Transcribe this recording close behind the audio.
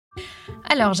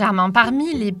Alors Germain,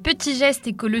 parmi les petits gestes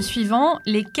écolos suivants,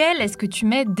 lesquels est-ce que tu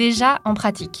mets déjà en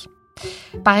pratique ?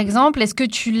 Par exemple, est-ce que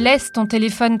tu laisses ton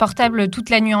téléphone portable toute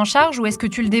la nuit en charge ou est-ce que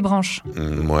tu le débranches ?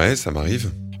 Ouais, ça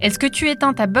m'arrive. Est-ce que tu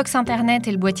éteins ta box internet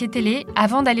et le boîtier télé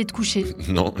avant d'aller te coucher ?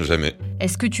 Non, jamais.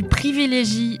 Est-ce que tu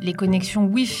privilégies les connexions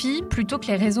Wi-Fi plutôt que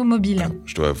les réseaux mobiles ?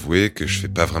 Je dois avouer que je fais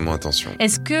pas vraiment attention.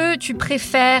 Est-ce que tu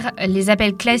préfères les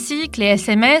appels classiques, les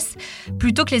SMS,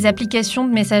 plutôt que les applications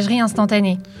de messagerie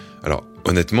instantanée ? Alors,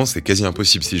 honnêtement, c'est quasi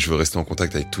impossible si je veux rester en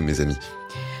contact avec tous mes amis.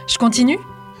 Je continue ?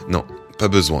 Non, pas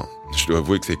besoin. Je dois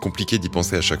avouer que c'est compliqué d'y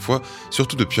penser à chaque fois,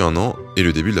 surtout depuis 1 an et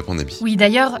le début de la pandémie. Oui,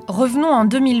 d'ailleurs, revenons en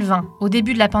 2020, au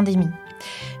début de la pandémie.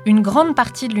 Une grande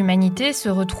partie de l'humanité se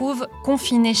retrouve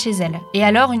confinée chez elle. Et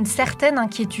alors, une certaine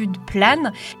inquiétude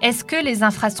plane. Est-ce que les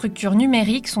infrastructures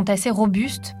numériques sont assez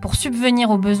robustes pour subvenir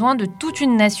aux besoins de toute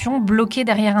une nation bloquée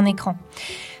derrière un écran ?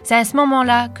 C'est à ce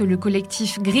moment-là que le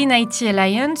collectif Green IT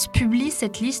Alliance publie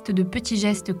cette liste de petits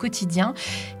gestes quotidiens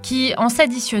qui, en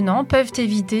s'additionnant, peuvent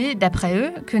éviter, d'après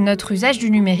eux, que notre usage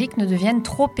du numérique ne devienne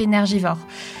trop énergivore.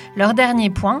 Leur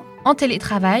dernier point, en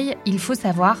télétravail, il faut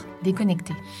savoir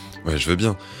déconnecter. Ouais, je veux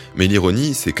bien. Mais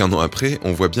l'ironie, c'est qu'1 an après,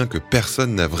 on voit bien que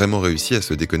personne n'a vraiment réussi à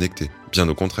se déconnecter. Bien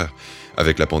au contraire.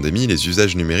 Avec la pandémie, les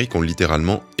usages numériques ont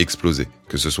littéralement explosé,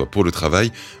 que ce soit pour le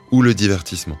travail ou le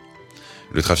divertissement.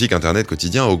 Le trafic Internet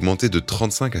quotidien a augmenté de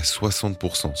 35 à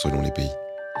 60% selon les pays.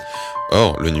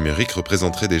 Or, le numérique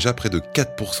représenterait déjà près de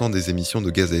 4% des émissions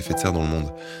de gaz à effet de serre dans le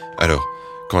monde. Alors,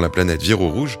 quand la planète vire au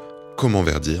rouge, comment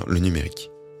verdir le numérique ?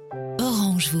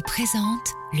 Orange vous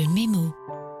présente le Mémo.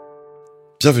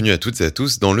 Bienvenue à toutes et à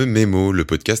tous dans le Mémo, le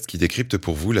podcast qui décrypte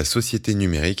pour vous la société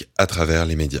numérique à travers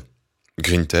les médias.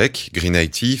 Green Tech, Green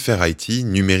IT, Fair IT,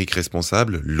 numérique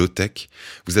responsable, Low Tech,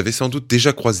 vous avez sans doute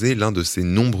déjà croisé l'un de ces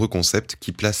nombreux concepts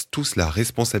qui placent tous la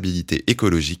responsabilité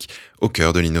écologique au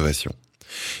cœur de l'innovation.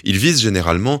 Ils visent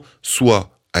généralement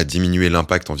soit à diminuer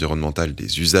l'impact environnemental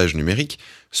des usages numériques,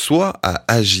 soit à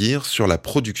agir sur la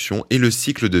production et le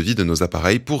cycle de vie de nos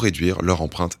appareils pour réduire leur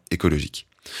empreinte écologique.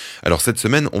 Alors cette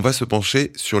semaine, on va se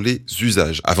pencher sur les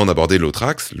usages, avant d'aborder l'autre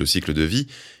axe, le cycle de vie,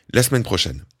 la semaine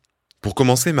prochaine. Pour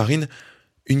commencer, Marine,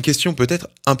 une question peut-être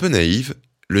un peu naïve,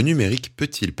 le numérique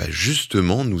peut-il pas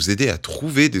justement nous aider à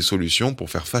trouver des solutions pour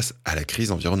faire face à la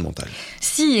crise environnementale ?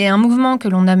 Si, et un mouvement que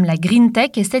l'on nomme la Green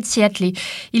Tech essaie de s'y atteler.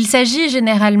 Il s'agit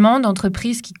généralement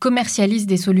d'entreprises qui commercialisent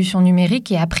des solutions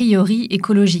numériques et a priori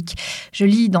écologiques. Je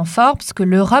lis dans Forbes que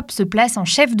l'Europe se place en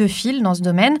chef de file dans ce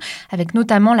domaine, avec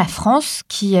notamment la France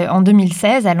qui, en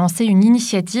 2016, a lancé une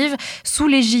initiative sous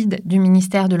l'égide du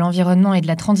ministère de l'Environnement et de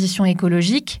la Transition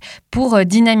écologique pour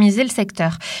dynamiser le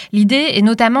secteur. L'idée est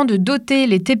notamment de doter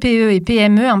les TPE et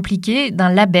PME impliquées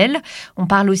d'un label. On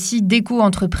parle aussi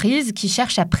d'éco-entreprises qui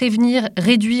cherchent à prévenir,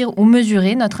 réduire ou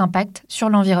mesurer notre impact sur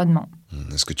l'environnement.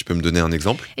 Est-ce que tu peux me donner un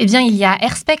exemple ? Eh bien, il y a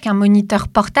AirSpec, un moniteur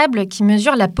portable qui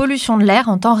mesure la pollution de l'air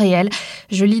en temps réel.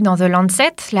 Je lis dans The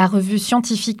Lancet, la revue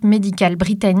scientifique médicale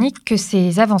britannique, que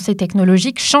ces avancées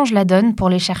technologiques changent la donne pour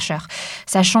les chercheurs.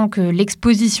 Sachant que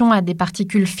l'exposition à des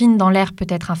particules fines dans l'air peut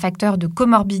être un facteur de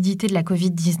comorbidité de la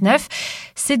Covid-19,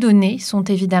 ces données sont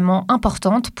évidemment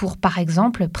importantes pour, par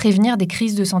exemple, prévenir des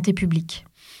crises de santé publique.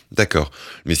 D'accord,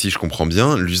 mais si je comprends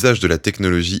bien, l'usage de la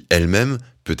technologie elle-même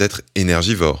peut être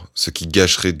énergivore, ce qui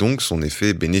gâcherait donc son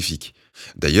effet bénéfique.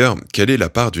 D'ailleurs, quelle est la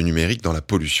part du numérique dans la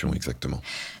pollution exactement ?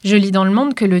 Je lis dans Le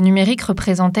Monde que le numérique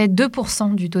représentait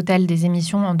 2% du total des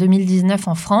émissions en 2019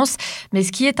 en France. Mais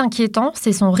ce qui est inquiétant,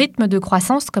 c'est son rythme de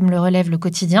croissance, comme le relève le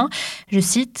quotidien. Je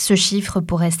cite, « Ce chiffre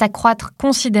pourrait s'accroître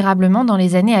considérablement dans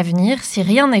les années à venir si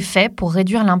rien n'est fait pour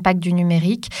réduire l'impact du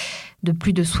numérique de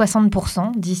plus de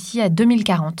 60% d'ici à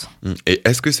 2040. » Et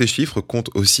est-ce que ces chiffres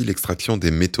comptent aussi l'extraction des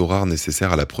métaux rares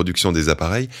nécessaires à la production des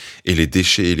appareils et les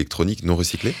déchets électroniques non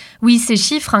recyclés ? Oui, ces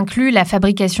chiffres incluent la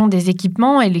fabrication des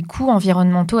équipements et les coûts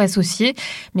environnementaux associés,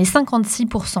 mais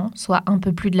 56%, soit un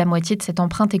peu plus de la moitié de cette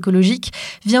empreinte écologique,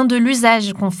 vient de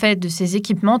l'usage qu'on fait de ces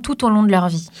équipements tout au long de leur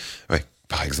vie. Ouais,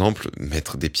 par exemple,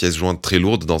 mettre des pièces jointes très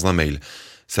lourdes dans un mail.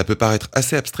 Ça peut paraître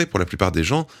assez abstrait pour la plupart des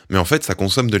gens, mais en fait, ça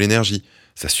consomme de l'énergie.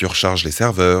 Ça surcharge les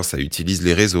serveurs, ça utilise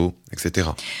les réseaux, etc.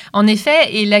 En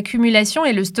effet, et l'accumulation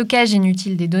et le stockage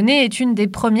inutile des données est une des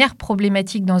premières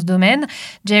problématiques dans ce domaine.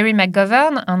 Jerry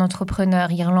McGovern, un entrepreneur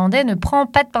irlandais, ne prend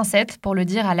pas de pincettes pour le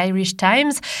dire à l'Irish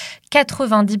Times.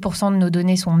 90% de nos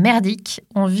données sont merdiques.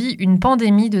 On vit une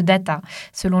pandémie de data.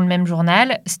 Selon le même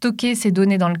journal, stocker ces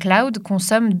données dans le cloud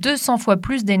consomme 200 fois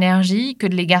plus d'énergie que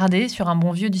de les garder sur un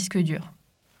bon vieux disque dur.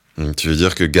 Tu veux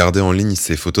dire que garder en ligne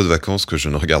ces photos de vacances que je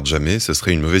ne regarde jamais, ce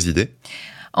serait une mauvaise idée ?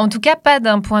 En tout cas, pas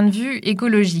d'un point de vue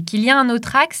écologique. Il y a un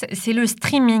autre axe, c'est le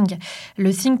streaming.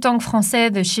 Le think tank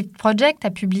français The Shift Project a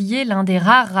publié l'un des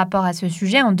rares rapports à ce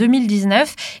sujet en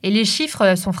 2019 et les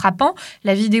chiffres sont frappants.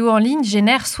 La vidéo en ligne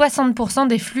génère 60%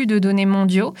 des flux de données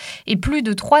mondiaux et plus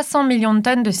de 300 millions de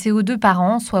tonnes de CO2 par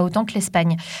an, soit autant que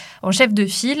l'Espagne. En chef de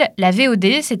file, la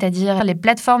VOD, c'est-à-dire les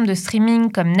plateformes de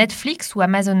streaming comme Netflix ou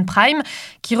Amazon Prime,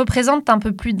 qui représentent un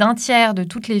peu plus d'un tiers de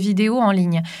toutes les vidéos en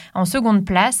ligne. En seconde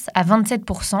place, à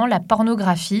 27%, la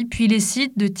pornographie, puis les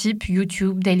sites de type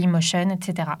YouTube, Dailymotion,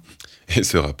 etc. Et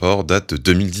ce rapport date de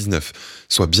 2019,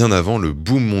 soit bien avant le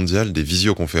boom mondial des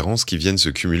visioconférences qui viennent se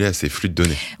cumuler à ces flux de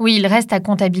données. Oui, il reste à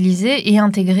comptabiliser et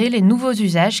intégrer les nouveaux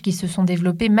usages qui se sont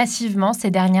développés massivement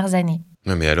ces dernières années.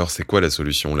 Mais alors, c'est quoi la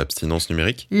solution? L'abstinence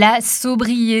numérique? La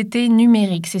sobriété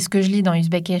numérique, c'est ce que je lis dans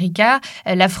Uzbek Erika.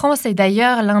 La France est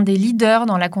d'ailleurs l'un des leaders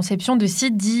dans la conception de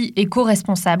sites dits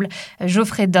éco-responsables.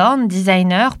 Geoffrey Dorn,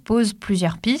 designer, pose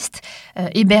plusieurs pistes.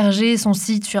 Héberger son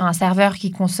site sur un serveur qui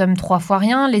consomme 3 fois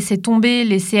rien, laisser tomber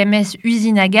les CMS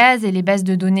usines à gaz et les bases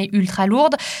de données ultra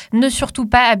lourdes, ne surtout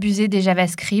pas abuser des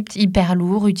JavaScript hyper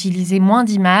lourds, utiliser moins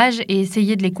d'images et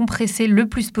essayer de les compresser le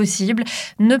plus possible,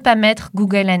 ne pas mettre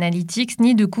Google Analytics,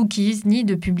 ni de cookies, ni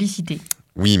de publicité.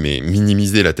 Oui, mais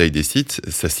minimiser la taille des sites,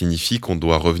 ça signifie qu'on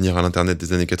doit revenir à l'Internet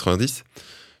des années 90 ?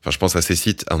 Enfin, je pense à ces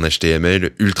sites en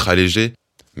HTML ultra légers,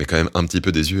 mais quand même un petit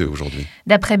peu désuet aujourd'hui.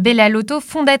 D'après Bella Lotto,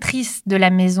 fondatrice de la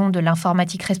Maison de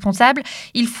l'informatique responsable,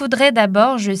 il faudrait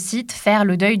d'abord, je cite, faire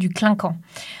le deuil du clinquant.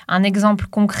 Un exemple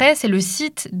concret, c'est le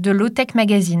site de Low-Tech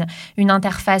Magazine. Une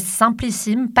interface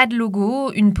simplissime, pas de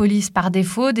logo, une police par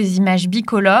défaut, des images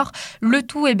bicolores, le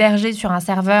tout hébergé sur un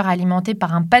serveur alimenté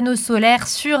par un panneau solaire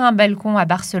sur un balcon à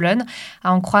Barcelone.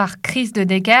 À en croire Chris de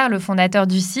Decker, le fondateur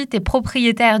du site et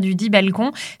propriétaire du dit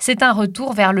balcon, c'est un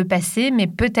retour vers le passé, mais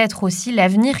peut-être aussi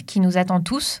l'avenir qui nous attend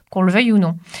tous, qu'on le veuille ou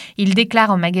non. Il déclare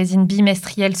au magazine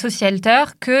bimestriel Socialter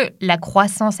que la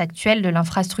croissance actuelle de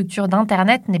l'infrastructure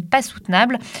d'Internet n'est pas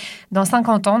soutenable. Dans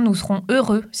 50 ans, nous serons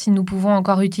heureux si nous pouvons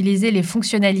encore utiliser les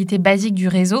fonctionnalités basiques du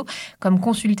réseau, comme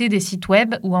consulter des sites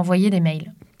web ou envoyer des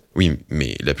mails. Oui,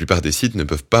 mais la plupart des sites ne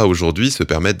peuvent pas aujourd'hui se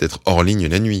permettre d'être hors ligne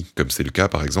la nuit, comme c'est le cas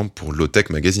par exemple pour Low-Tech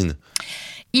Magazine.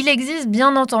 Il existe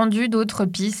bien entendu d'autres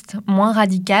pistes moins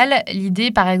radicales.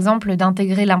 L'idée, par exemple,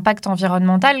 d'intégrer l'impact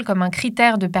environnemental comme un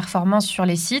critère de performance sur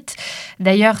les sites.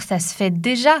 D'ailleurs, ça se fait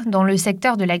déjà dans le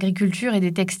secteur de l'agriculture et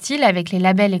des textiles avec les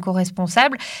labels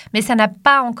éco-responsables, mais ça n'a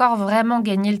pas encore vraiment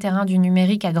gagné le terrain du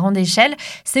numérique à grande échelle.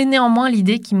 C'est néanmoins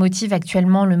l'idée qui motive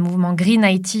actuellement le mouvement Green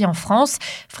IT en France.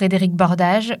 Frédéric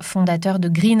Bordage, fondateur de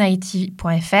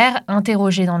greenIT.fr,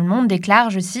 interrogé dans Le Monde, déclare,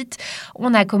 je cite, «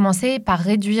 On a commencé par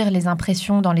réduire les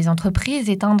impressions dans les entreprises,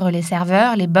 éteindre les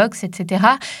serveurs, les box, etc.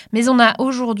 Mais on a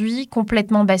aujourd'hui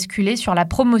complètement basculé sur la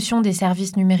promotion des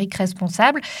services numériques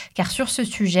responsables, car sur ce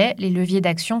sujet, les leviers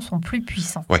d'action sont plus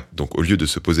puissants. » Ouais, donc au lieu de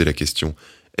se poser la question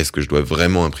 « Est-ce que je dois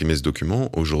vraiment imprimer ce document ?»,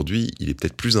 aujourd'hui, il est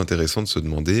peut-être plus intéressant de se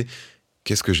demander «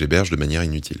 Qu'est-ce que j'héberge de manière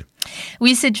inutile ?»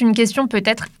 Oui, c'est une question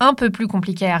peut-être un peu plus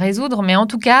compliquée à résoudre, mais en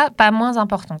tout cas pas moins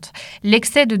importante.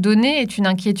 L'excès de données est une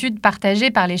inquiétude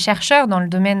partagée par les chercheurs dans le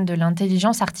domaine de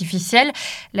l'intelligence artificielle.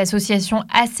 L'association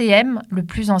ACM, le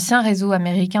plus ancien réseau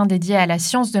américain dédié à la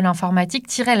science de l'informatique,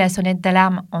 tirait la sonnette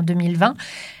d'alarme en 2020.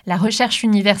 La recherche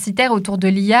universitaire autour de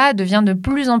l'IA devient de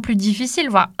plus en plus difficile,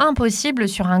 voire impossible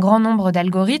sur un grand nombre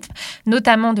d'algorithmes,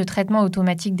 notamment de traitement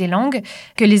automatique des langues,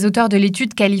 que les auteurs de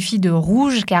l'étude qualifient de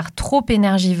rouge car trop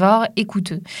énergivore et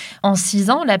coûteux. En 6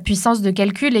 ans, la puissance de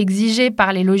calcul exigée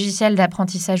par les logiciels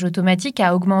d'apprentissage automatique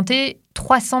a augmenté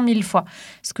 300 000 fois.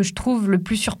 Ce que je trouve le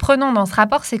plus surprenant dans ce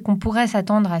rapport, c'est qu'on pourrait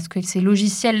s'attendre à ce que ces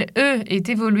logiciels, eux, aient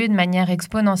évolué de manière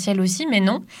exponentielle aussi, mais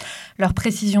non. Leur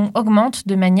précision augmente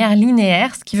de manière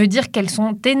linéaire, ce qui veut dire qu'elles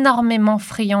sont énormément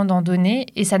friandes en données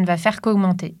et ça ne va faire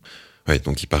qu'augmenter. Ouais,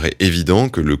 donc il paraît évident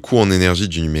que le coût en énergie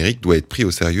du numérique doit être pris au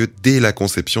sérieux dès la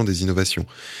conception des innovations.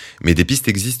 Mais des pistes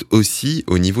existent aussi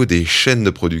au niveau des chaînes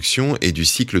de production et du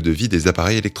cycle de vie des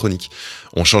appareils électroniques.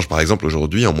 On change par exemple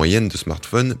aujourd'hui en moyenne de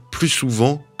smartphone plus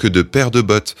souvent que de paires de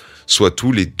bottes, soit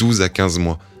tous les 12 à 15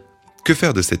 mois. Que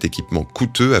faire de cet équipement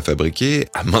coûteux à fabriquer,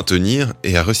 à maintenir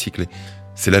et à recycler ?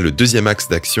 C'est là le deuxième axe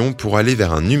d'action pour aller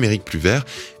vers un numérique plus vert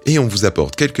et on vous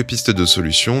apporte quelques pistes de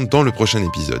solutions dans le prochain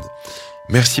épisode.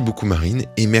 Merci beaucoup Marine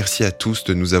et merci à tous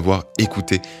de nous avoir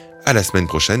écoutés. À la semaine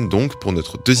prochaine donc pour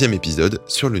notre deuxième épisode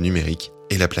sur le numérique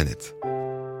et la planète.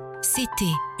 C'était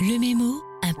Le Mémo,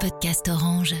 un podcast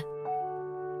Orange.